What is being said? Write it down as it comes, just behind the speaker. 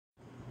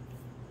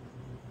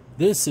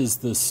This is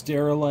the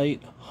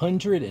Sterilite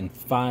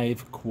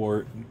 105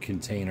 quart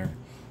container.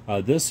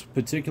 This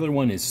particular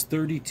one is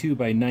 32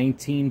 by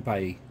 19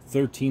 by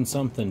 13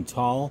 something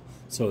tall,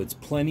 so it's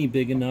plenty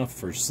big enough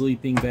for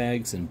sleeping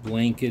bags and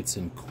blankets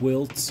and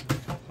quilts.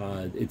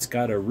 It's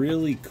got a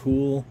really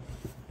cool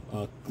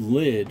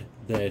lid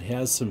that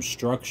has some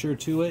structure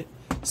to it,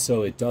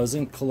 so it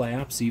doesn't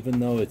collapse even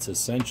though it's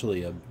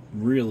essentially a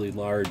really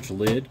large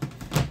lid.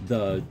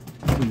 The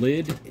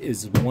lid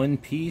is one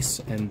piece,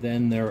 and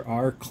then there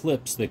are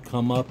clips that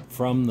come up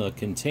from the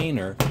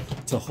container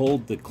to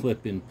hold the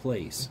clip in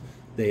place.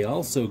 They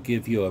also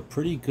give you a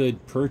pretty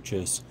good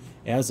purchase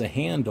as a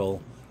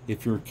handle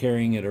if you're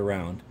carrying it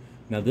around.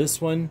 Now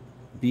this one,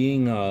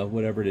 being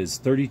whatever it is,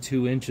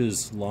 32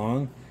 inches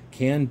long,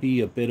 can be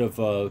a bit of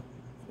a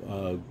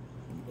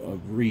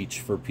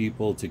reach for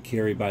people to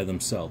carry by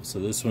themselves. So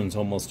this one's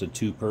almost a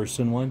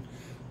two-person one.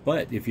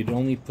 But if you'd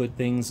only put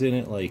things in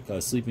it like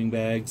sleeping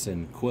bags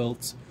and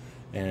quilts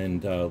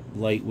and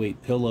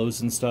lightweight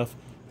pillows and stuff,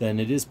 then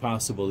it is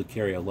possible to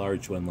carry a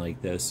large one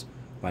like this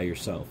by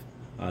yourself.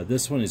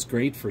 This one is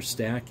great for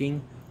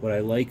stacking. What I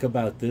like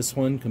about this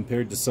one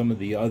compared to some of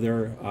the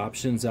other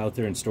options out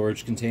there in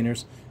storage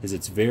containers is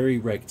it's very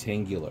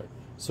rectangular.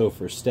 So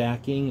for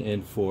stacking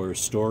and for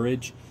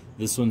storage,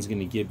 this one's going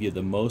to give you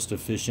the most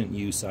efficient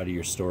use out of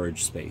your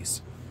storage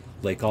space.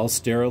 Like all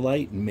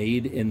Sterilite,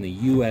 made in the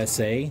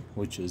USA,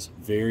 which is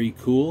very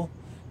cool,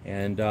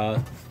 and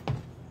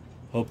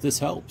hope this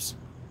helps.